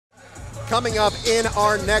Coming up in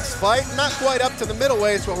our next fight, not quite up to the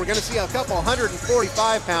middleweights, but we're going to see a couple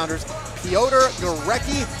 145-pounders. Piotr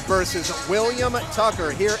Gorecki versus William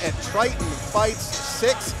Tucker here at Triton Fights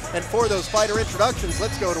 6. And for those fighter introductions,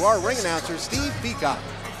 let's go to our ring announcer, Steve Peacock.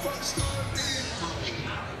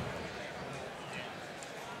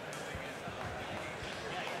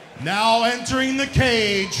 Now entering the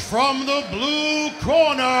cage from the blue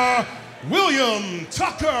corner, William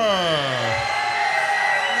Tucker.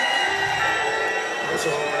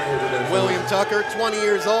 William Tucker, 20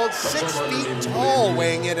 years old, 6 feet tall,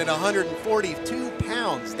 weighing in at 142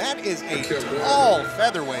 pounds. That is a tall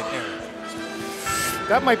featherweight, Eric.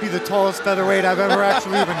 That might be the tallest featherweight I've ever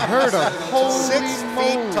actually even heard of. Holy 6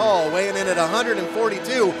 feet tall, weighing in at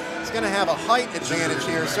 142. He's going to have a height advantage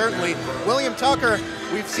here, certainly. William Tucker,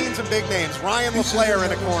 we've seen some big names. Ryan LaFleur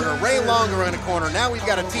in a corner, Ray Longer in a corner. Now we've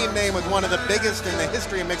got a team name with one of the biggest in the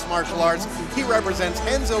history of mixed martial arts. He represents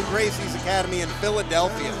Renzo Gracie's academy in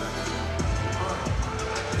Philadelphia.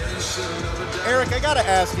 Eric, I got to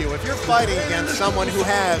ask you, if you're fighting against someone who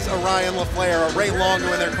has a Ryan LaFleur, a Ray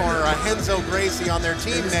Longer in their corner, a Renzo Gracie on their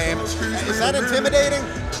team name, is that intimidating?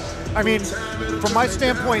 I mean, from my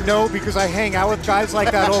standpoint, no, because I hang out with guys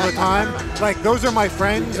like that all the time. Like, those are my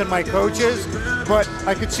friends and my coaches, but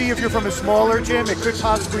I could see if you're from a smaller gym, it could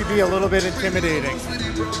possibly be a little bit intimidating.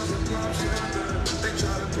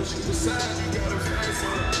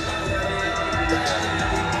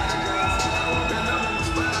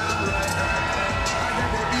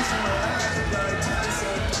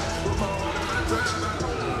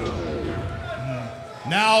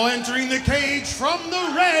 Now entering the cage from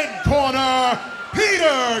the red corner,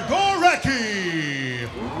 Piotr Gorecki.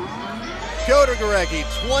 Piotr Gorecki,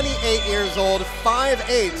 28 years old,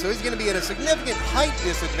 5'8", so he's going to be at a significant height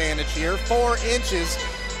disadvantage here, 4 inches.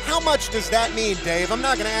 How much does that mean, Dave? I'm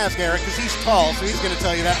not going to ask Eric because he's tall, so he's going to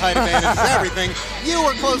tell you that height advantage is everything. You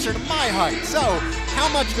are closer to my height, so how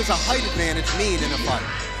much does a height advantage mean in a fight?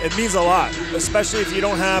 It means a lot, especially if you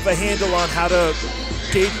don't have a handle on how to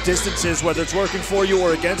gauge distances, whether it's working for you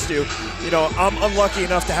or against you. You know, I'm unlucky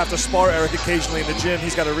enough to have to spar Eric occasionally in the gym.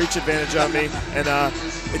 He's got a reach advantage on me, and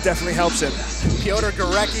it definitely helps him. Piotr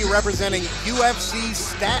Gorecki representing UFC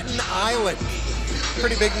Staten Island.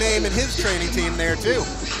 Pretty big name in his training team there, too.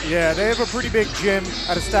 Yeah, they have a pretty big gym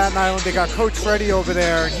out of Staten Island. They got Coach Freddie over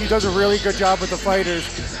there, and he does a really good job with the fighters.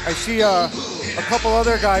 I see a couple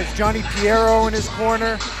other guys, Johnny Piero in his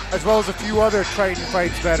corner, as well as a few other Triton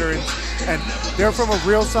Fights veterans. And they're from a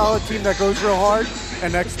real solid team that goes real hard,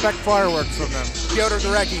 and expect fireworks from them. Piotr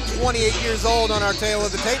Gorecki, 28 years old on our tail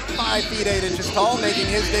of the tape, 5 feet 8 inches tall, making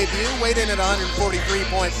his debut, weighed in at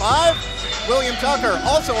 143.5. William Tucker,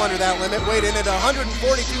 also under that limit, weighed in at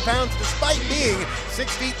 142 pounds despite being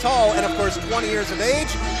 6 feet tall and, of course, 20 years of age.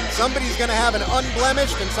 Somebody's going to have an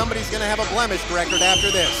unblemished and somebody's going to have a blemished record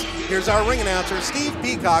after this. Here's our ring announcer, Steve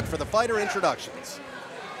Peacock, for the fighter introductions.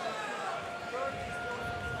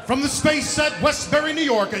 From the space at Westbury, New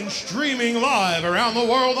York, and streaming live around the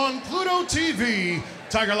world on Pluto TV,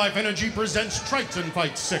 Tiger Life Energy presents Triton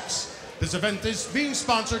Fights 6. This event is being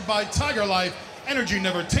sponsored by Tiger Life. Energy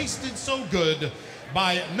never tasted so good.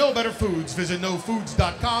 Buy No Better Foods. Visit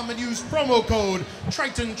nofoods.com and use promo code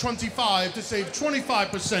Triton25 to save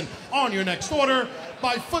 25% on your next order.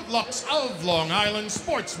 By Footlocks of Long Island,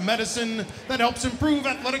 sports medicine that helps improve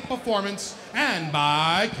athletic performance. And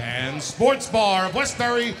by Cannes Sports Bar of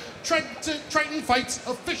Westbury, Triton Fights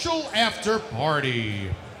official after party.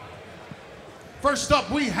 First up,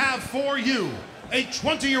 we have for you a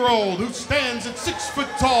 20-year-old who stands at 6 foot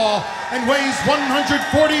tall and weighs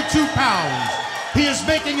 142 pounds. He is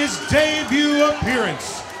making his debut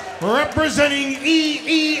appearance, representing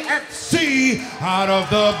EEFC out of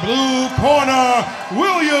the blue corner,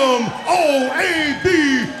 William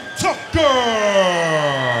O.A.B.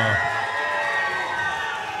 Tucker.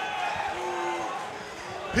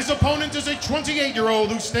 His opponent is a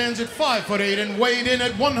 28-year-old who stands at 5'8" and weighed in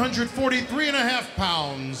at 143.5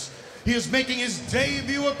 pounds. He is making his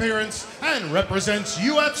debut appearance and represents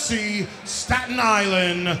UFC Staten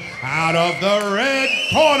Island out of the red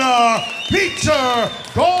corner, Piotr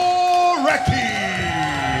Gorecki.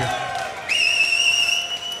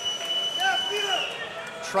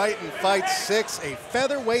 Triton Fights 6, a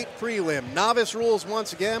featherweight prelim. Novice rules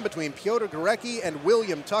once again between Piotr Gorecki and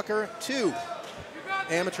William Tucker, 2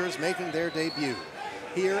 amateurs making their debut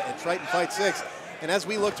here at Triton Fight 6. And as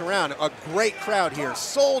we looked around, a great crowd here,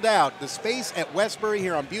 sold out. The space at Westbury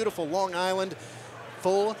here on beautiful Long Island,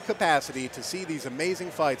 full capacity to see these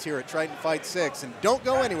amazing fights here at Triton Fight 6. And don't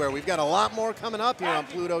go anywhere. We've got a lot more coming up here on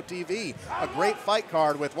Pluto TV. A great fight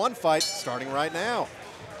card with one fight starting right now.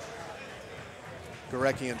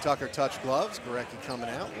 Gorecki and Tucker touch gloves. Gorecki coming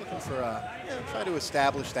out, looking for try to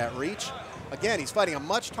establish that reach. Again, he's fighting a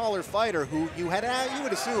much taller fighter who you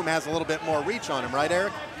would assume has a little bit more reach on him, right,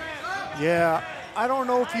 Eric? Yeah, I don't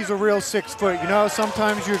know if he's a real 6 foot. You know,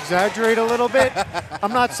 sometimes you exaggerate a little bit.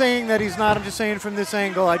 I'm not saying that he's not. I'm just saying from this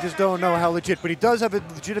angle, I just don't know how legit. But he does have a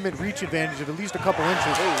legitimate reach advantage of at least a couple inches.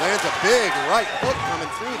 Oh, lands a big right hook coming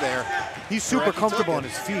through there. He's super comfortable on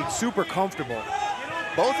his feet, super comfortable.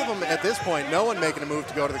 Both of them at this point, no one making a move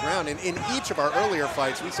to go to the ground. And in each of our earlier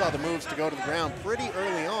fights, we saw the moves to go to the ground pretty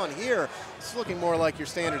early on. Here, it's looking more like your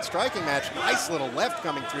standard striking match. Nice little left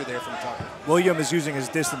coming through there from Tucker. William is using his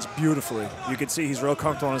distance beautifully. You can see he's real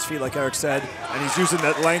comfortable on his feet, like Eric said, and he's using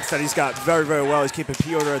that length that he's got very, very well. He's keeping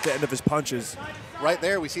Piotr at the end of his punches. Right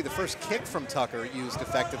there, we see the first kick from Tucker used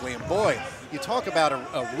effectively. And boy, you talk about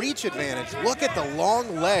a reach advantage. Look at the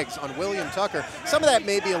long legs on William Tucker. Some of that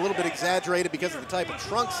may be a little bit exaggerated because of the type of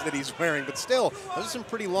trunks that he's wearing, but still, those are some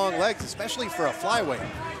pretty long legs, especially for a flyweight.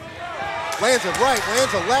 Lands a right,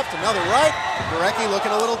 lands a left, another right. Gorecki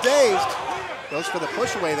looking a little dazed. Goes for the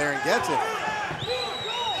push away there and gets it.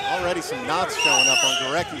 Already some knots showing up on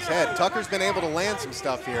Gorecki's head. Tucker's been able to land some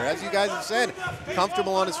stuff here. As you guys have said,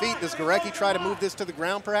 comfortable on his feet. Does Gorecki try to move this to the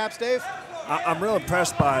ground perhaps, Dave? I'm real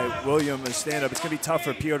impressed by William's stand-up. It's going to be tough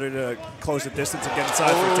for Piotr to close the distance and get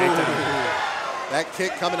inside for a takedown. That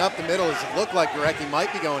kick coming up the middle, it looked like Gorecki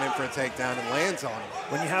might be going in for a takedown and lands on him.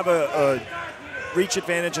 When you have a reach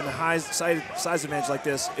advantage and a high size advantage like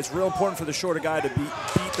this, it's real important for the shorter guy to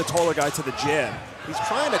beat the taller guy to the jab. He's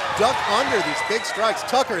trying to duck under these big strikes.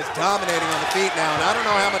 Tucker is dominating on the feet now, and I don't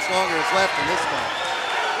know how much longer is left in this one.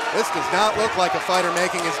 This does not look like a fighter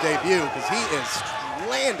making his debut because he is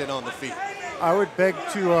landing on the feet. I would beg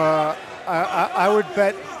to, I would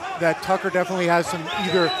bet that Tucker definitely has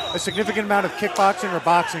either a significant amount of kickboxing or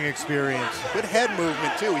boxing experience. Good head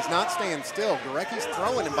movement too. He's not staying still. Gorecki's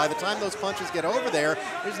throwing, and by the time those punches get over there,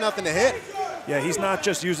 there's nothing to hit. Yeah, he's not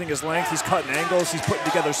just using his length, he's cutting angles, he's putting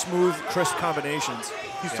together smooth, crisp combinations.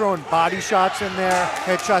 He's throwing body shots in there,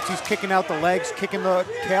 head shots, he's kicking out the legs, kicking the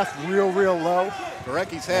calf real low.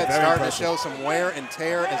 Gorecki's head starting to show some wear and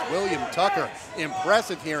tear as William Tucker,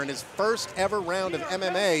 impressive here in his first ever round of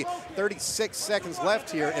MMA. 36 seconds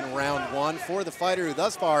left here in round one for the fighter who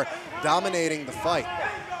thus far dominating the fight.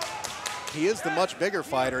 He is the much bigger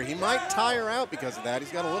fighter. He might tire out because of that.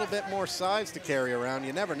 He's got a little bit more size to carry around.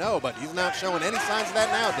 You never know, but he's not showing any signs of that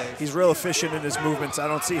now, Dave. He's real efficient in his movements. I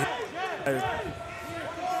don't see him.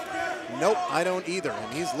 Nope, I don't either.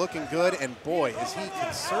 And he's looking good, and boy, is he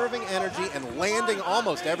conserving energy and landing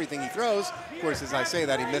almost everything he throws. Of course, as I say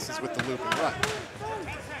that, he misses with the looping right.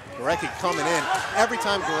 Gorecki coming in. Every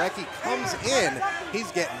time Gorecki comes in, he's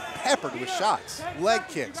getting peppered with shots. Leg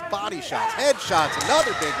kicks, body shots, head shots,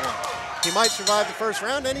 another big one. He might survive the first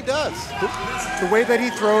round, and he does. The way that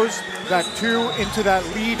he throws that 2 into that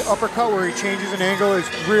lead uppercut where he changes an angle is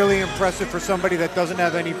really impressive for somebody that doesn't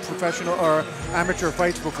have any professional or amateur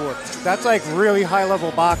fights before. That's like really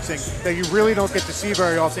high-level boxing that you really don't get to see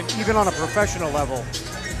very often, even on a professional level.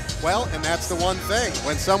 Well, and that's the one thing.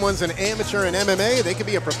 When someone's an amateur in MMA, they can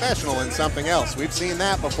be a professional in something else. We've seen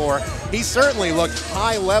that before. He certainly looked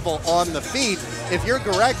high level on the feet. If you're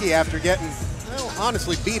Gorecki after getting, well,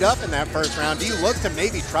 honestly beat up in that first round, do you look to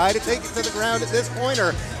maybe try to take it to the ground at this point?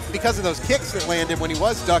 Or because of those kicks that landed when he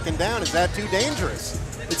was ducking down, is that too dangerous?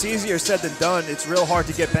 It's easier said than done. It's real hard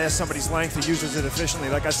to get past somebody's length who uses it efficiently.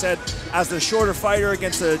 Like I said, as the shorter fighter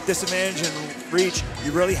against a disadvantage in reach,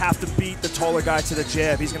 you really have to beat the taller guy to the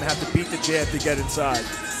jab. He's going to have to beat the jab to get inside.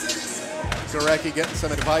 Gorecki getting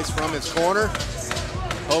some advice from his corner,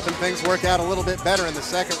 hoping things work out a little bit better in the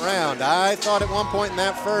second round. I thought at one point in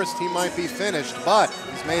that first he might be finished, but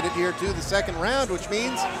he's made it here to the second round, which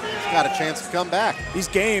means he's got a chance to come back. He's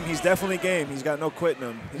game. He's definitely game. He's got no quit in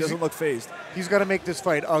him. He doesn't look phased. He's got to make this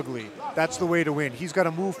fight ugly. That's the way to win. He's got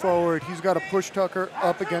to move forward. He's got to push Tucker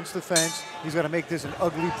up against the fence. He's got to make this an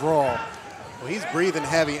ugly brawl. Well, he's breathing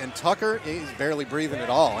heavy, and Tucker, he's barely breathing at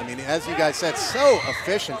all. I mean, as you guys said, so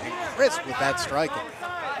efficient and crisp with that striking.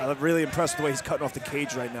 I'm really impressed with the way he's cutting off the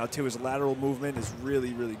cage right now, too. His lateral movement is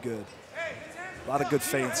really, really good. A lot of good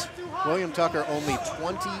feints. William Tucker, only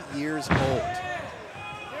 20 years old.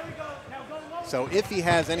 So if he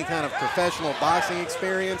has any kind of professional boxing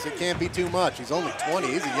experience, it can't be too much. He's only 20.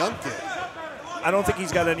 He's a young kid. I don't think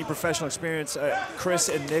he's got any professional experience. Chris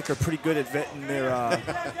and Nick are pretty good at vetting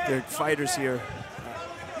their fighters here.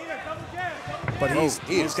 But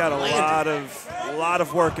he's got a lot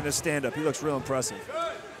of work in his stand-up. He looks real impressive.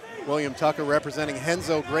 William Tucker representing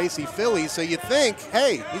Renzo Gracie Philly, so you think,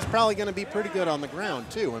 hey, he's probably going to be pretty good on the ground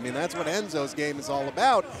too. I mean, that's what Renzo's game is all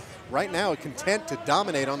about. Right now, content to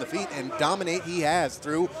dominate on the feet, and dominate he has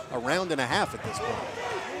through a round and a half at this point.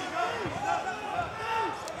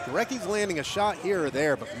 Gorecki's landing a shot here or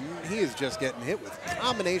there, but he is just getting hit with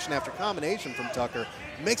combination after combination from Tucker,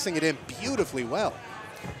 mixing it in beautifully well.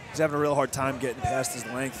 He's having a real hard time getting past his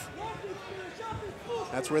length.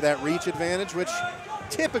 That's where that reach advantage, which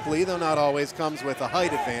typically, though not always, comes with a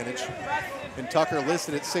height advantage. And Tucker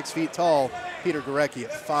listed at 6 feet tall, Piotr Gorecki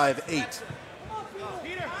at 5'8".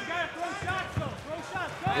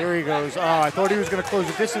 There he goes. I thought he was going to close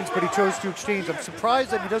the distance, but he chose to exchange. I'm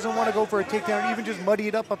surprised that he doesn't want to go for a takedown, even just muddy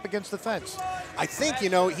it up against the fence. I think, you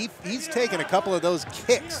know, he's taken a couple of those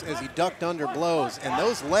kicks as he ducked under blows, and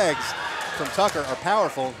those legs from Tucker are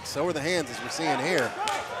powerful. So are the hands, as we're seeing here.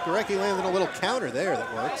 Gorecki landed a little counter there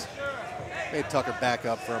that works. Made Tucker back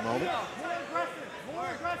up for a moment.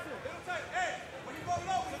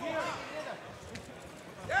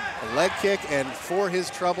 A leg kick, and for his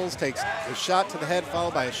troubles, takes a shot to the head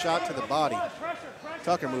followed by a shot to the body.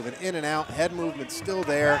 Tucker moving in and out, head movement still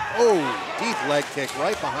there. Oh, deep leg kick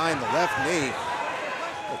right behind the left knee.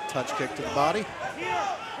 A touch kick to the body.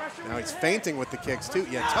 Now he's feinting with the kicks too.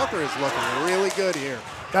 Yeah, Tucker is looking really good here.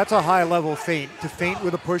 That's a high-level feint. To feint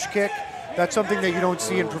with a push kick, that's something that you don't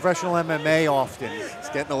see in professional MMA often. He's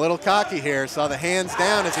getting a little cocky here. Saw the hands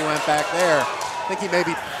down as he went back there. I think he may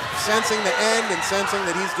be sensing the end and sensing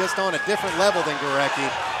that he's just on a different level than Gorecki.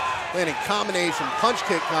 Landing combination, punch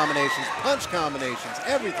kick combinations, punch combinations,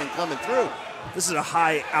 everything coming through. This is a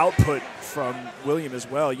high output from William as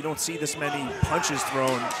well. You don't see this many punches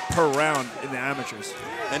thrown per round in the amateurs.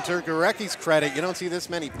 And to Gorecki's credit, you don't see this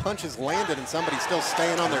many punches landed and somebody still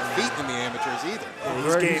staying on their feet in the amateurs either. Yeah,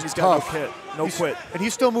 he's game, he's got no quit. And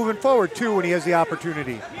he's still moving forward too when he has the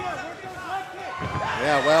opportunity.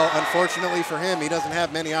 Yeah, well, unfortunately for him, he doesn't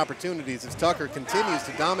have many opportunities as Tucker continues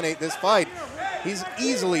to dominate this fight. He's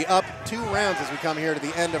easily up 2 rounds as we come here to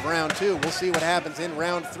the end of round 2. We'll see what happens in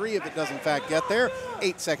round 3 if it does in fact get there.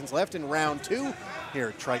 8 seconds left in round 2 here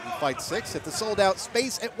at Triton Fights 6 at the sold-out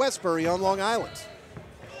space at Westbury on Long Island.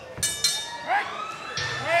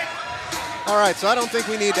 All right, so I don't think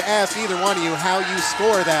we need to ask either one of you how you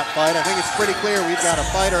score that fight. I think it's pretty clear we've got a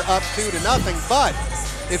fighter up 2-0, but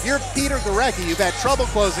if you're Piotr Gorecki, you've had trouble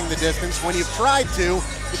closing the distance. When you've tried to,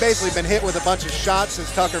 you've basically been hit with a bunch of shots as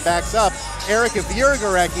Tucker backs up. Eric, if you're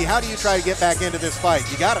Gorecki, how do you try to get back into this fight?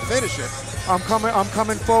 You got to finish it. I'm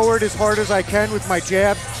coming forward as hard as I can with my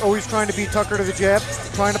jab, always trying to beat Tucker to the jab,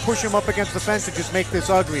 trying to push him up against the fence and just make this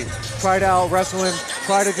ugly. Try to out-wrestle him,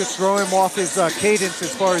 try to just throw him off his cadence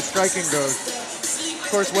as far as striking goes. Of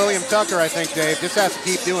course, William Tucker, I think, Dave, just has to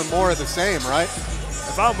keep doing more of the same, right?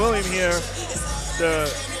 If I'm William here,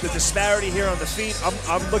 the disparity here on the feet,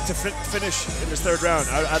 I'm looking to finish in this 3rd round.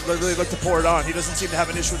 I'd really look to pour it on. He doesn't seem to have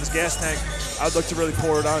an issue with his gas tank. I'd look to really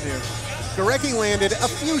pour it on here. Gorecki landed a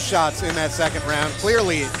few shots in that 2nd round,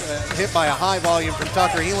 clearly hit by a high volume from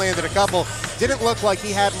Tucker. He landed a couple. Didn't look like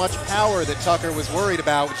he had much power that Tucker was worried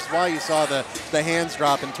about, which is why you saw the hands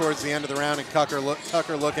dropping towards the end of the round and Tucker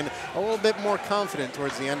looking a little bit more confident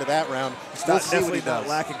towards the end of that round. We'll see what he does. Not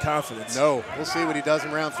lacking confidence. No, we'll see what he does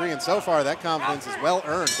in round 3, and so far that confidence is well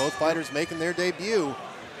earned. Both fighters making their debut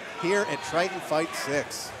here at Triton Fight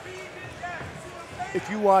 6. If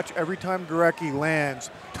you watch every time Gorecki lands,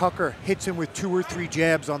 Tucker hits him with 2 or 3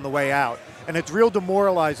 jabs on the way out. And it's real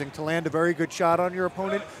demoralizing to land a very good shot on your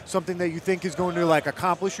opponent, something that you think is going to like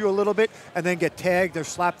accomplish you a little bit, and then get tagged or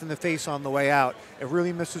slapped in the face on the way out. It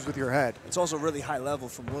really messes with your head. It's also really high level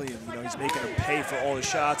from William. You know, he's making him pay for all his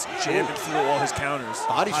shots, jamming through all his counters.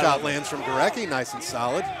 Body shot lands from Gorecki, nice and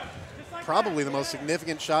solid. Probably the most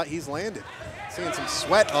significant shot he's landed. Seeing some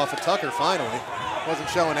sweat off of Tucker finally. Wasn't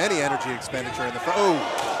showing any energy expenditure in the front.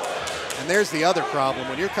 Oh, and there's the other problem.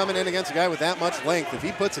 When you're coming in against a guy with that much length, if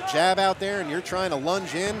he puts a jab out there and you're trying to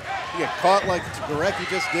lunge in, you get caught like Gorecki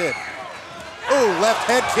just did. Oh, left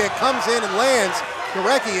head kick comes in and lands.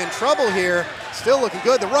 Gorecki in trouble here. Still looking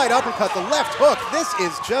good. The right uppercut, the left hook. This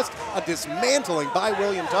is just a dismantling by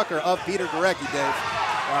William Tucker of Piotr Gorecki, Dave.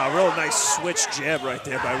 Wow, real nice switch jab right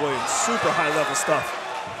there by William. Super high level stuff.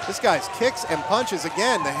 This guy's kicks and punches,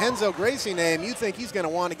 again, the Renzo Gracie name, you think he's going to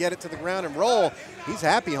want to get it to the ground and roll. He's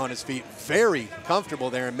happy on his feet, very comfortable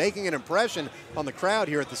there, and making an impression on the crowd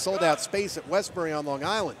here at the sold-out space at Westbury on Long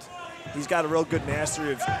Island. He's got a real good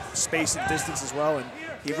mastery of space and distance as well, and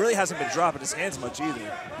he really hasn't been dropping his hands much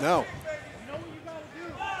either. No.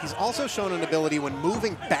 He's also shown an ability when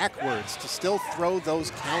moving backwards to still throw those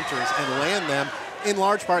counters and land them, in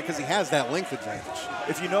large part because he has that length advantage.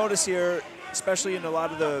 If you notice here, especially in a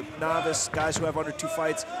lot of the novice guys who have under 2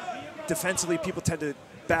 fights, defensively people tend to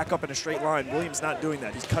back up in a straight line. William's not doing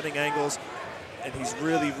that. He's cutting angles, and he's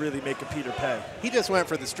really, really making Peter pay. He just went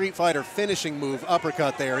for the Street Fighter finishing move,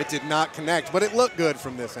 uppercut there. It did not connect, but it looked good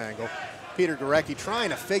from this angle. Peter Gorecki trying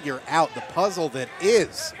to figure out the puzzle that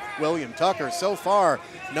is William Tucker. So far,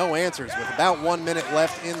 no answers with about 1 minute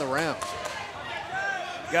left in the round.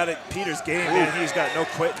 Got it, Peter's game, man. He's got no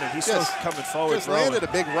quitting, and he's still coming forward. Just landed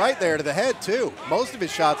a big right there to the head, too. Most of his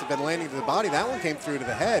shots have been landing to the body. That one came through to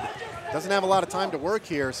the head. Doesn't have a lot of time to work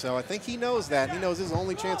here, so I think he knows that. He knows his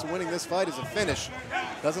only chance of winning this fight is a finish.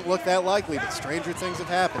 Doesn't look that likely, but stranger things have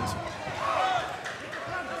happened.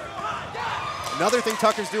 Another thing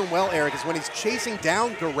Tucker's doing well, Eric, is when he's chasing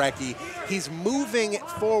down Gorecki, he's moving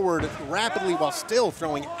forward rapidly while still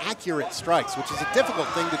throwing accurate strikes, which is a difficult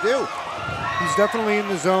thing to do. He's definitely in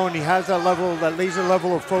the zone. He has that level, that laser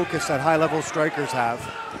level of focus that high-level strikers have.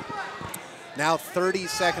 Now 30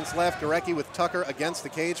 seconds left. Gorecki with Tucker against the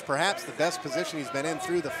cage. Perhaps the best position he's been in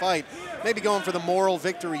through the fight. Maybe going for the moral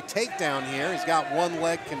victory takedown here. He's got one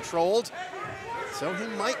leg controlled, so he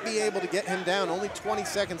might be able to get him down. Only 20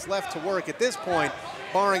 seconds left to work. At this point,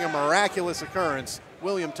 barring a miraculous occurrence,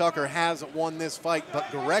 William Tucker has won this fight. But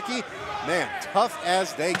Gorecki, man, tough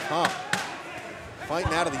as they come.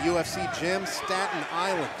 Fighting out of the UFC gym, Staten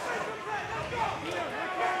Island.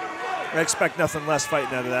 I expect nothing less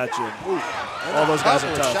fighting out of that gym. All those guys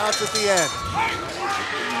are tough. Shots at the end.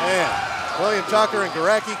 Man, William Tucker and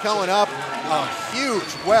Gorecki coming up. A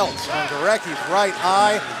huge welt on Gorecki's right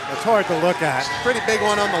eye. It's hard to look at. Pretty big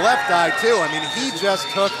one on the left eye, too. I mean, he just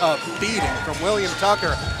took a beating from William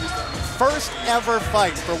Tucker. First ever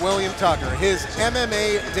fight for William Tucker. His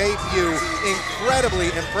MMA debut,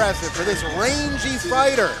 incredibly impressive for this rangy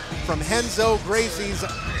fighter from Renzo Gracie's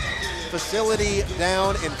facility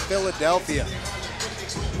down in Philadelphia.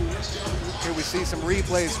 Here we see some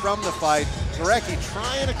replays from the fight. Gorecki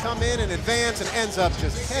trying to come in and advance and ends up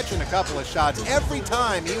just catching a couple of shots. Every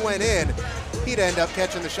time he went in, he'd end up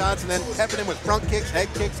catching the shots and then peppering him with front kicks, head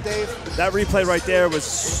kicks, Dave. That replay right there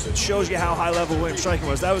shows you how high level William striking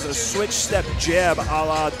was. That was a switch step jab a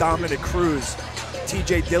la Dominic Cruz,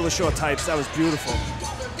 TJ Dillashaw types. That was beautiful.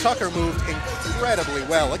 Tucker moved incredibly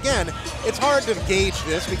well. Again, it's hard to gauge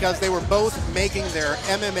this because they were both making their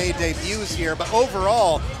MMA debuts here, but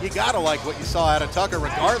overall, you gotta like what you saw out of Tucker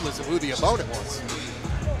regardless of who the opponent was.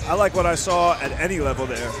 I like what I saw at any level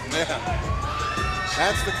there. Yeah.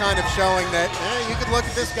 That's the kind of showing that you could look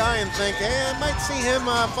at this guy and think, I might see him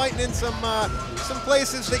fighting in some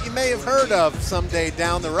places that you may have heard of someday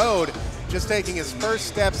down the road. Just taking his first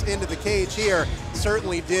steps into the cage here,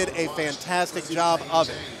 certainly did a fantastic job of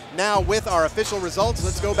it. Now with our official results,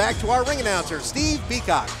 let's go back to our ring announcer, Steve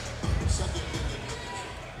Peacock.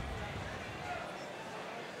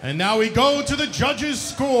 And now we go to the judges'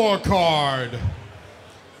 scorecard.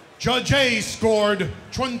 Judge A scored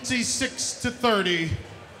 26-30.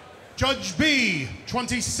 Judge B,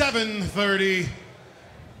 27-30.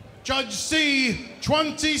 Judge C,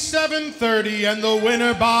 27-30, and the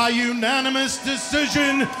winner by unanimous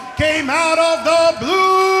decision came out of the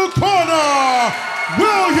blue corner,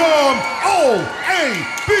 William